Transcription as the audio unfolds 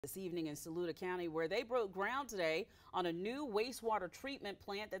This evening in Saluda County, where they broke ground today on a new wastewater treatment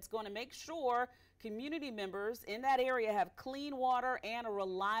plant that's going to make sure community members in that area have clean water and a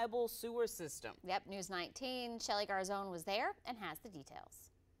reliable sewer system. Yep, News 19, Shelly Garzone was there and has the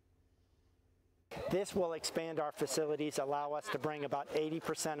details. This will expand our facilities, allow us to bring about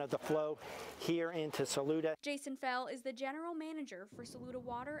 80% of the flow here into Saluda. Jason Fell is the general manager for Saluda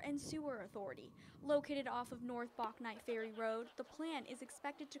Water and Sewer Authority. Located off of North Bachnight Ferry Road, the plant is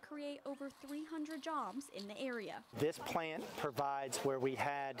expected to create over 300 jobs in the area. This plant provides where we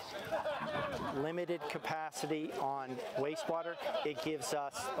had limited capacity on wastewater. It gives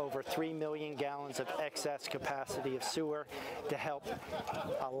us over 3 million gallons of excess capacity of sewer to help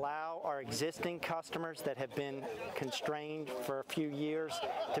allow our existing customers that have been constrained for a few years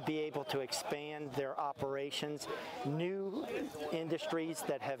to be able to expand their operations. New industries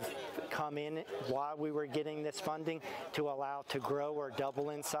that have come in while we were getting this funding to allow to grow or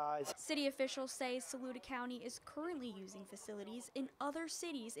double in size. City officials say Saluda County is currently using facilities in other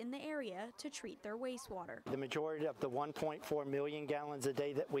cities in the area to treat their wastewater. The majority of the 1.4 million gallons a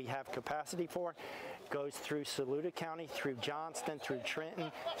day that we have capacity for goes through Saluda County, through Johnston, through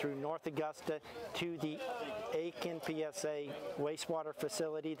Trenton, through North Augusta, to the Aiken PSA wastewater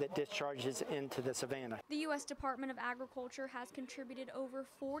facility that discharges into the Savannah. The U.S. Department of Agriculture has contributed over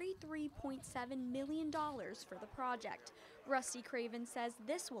 $43.7 million for the project. Rusty Craven says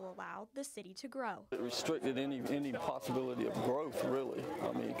this will allow the city to grow. It restricted any possibility of growth, really.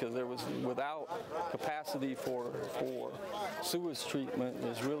 I mean, because there was, without capacity for sewage treatment,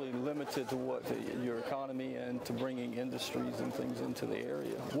 is really limited to what your economy and to bringing industries and things into the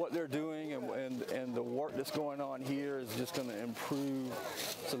area. What they're doing and the work that's going on here is just going to improve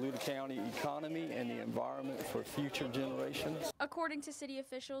Saluda County economy and the environment for future generations. According to city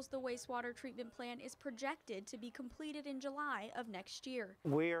officials, the wastewater treatment plant is projected to be completed in July of next year.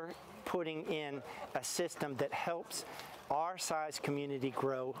 We're putting in a system that helps our size community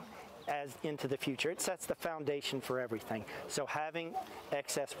grow as into the future. It sets the foundation for everything. So having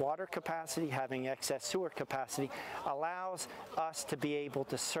excess water capacity, having excess sewer capacity allows us to be able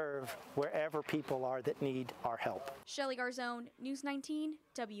to serve wherever people are that need our help. Shelly Garzone, News 19,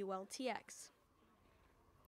 WLTX.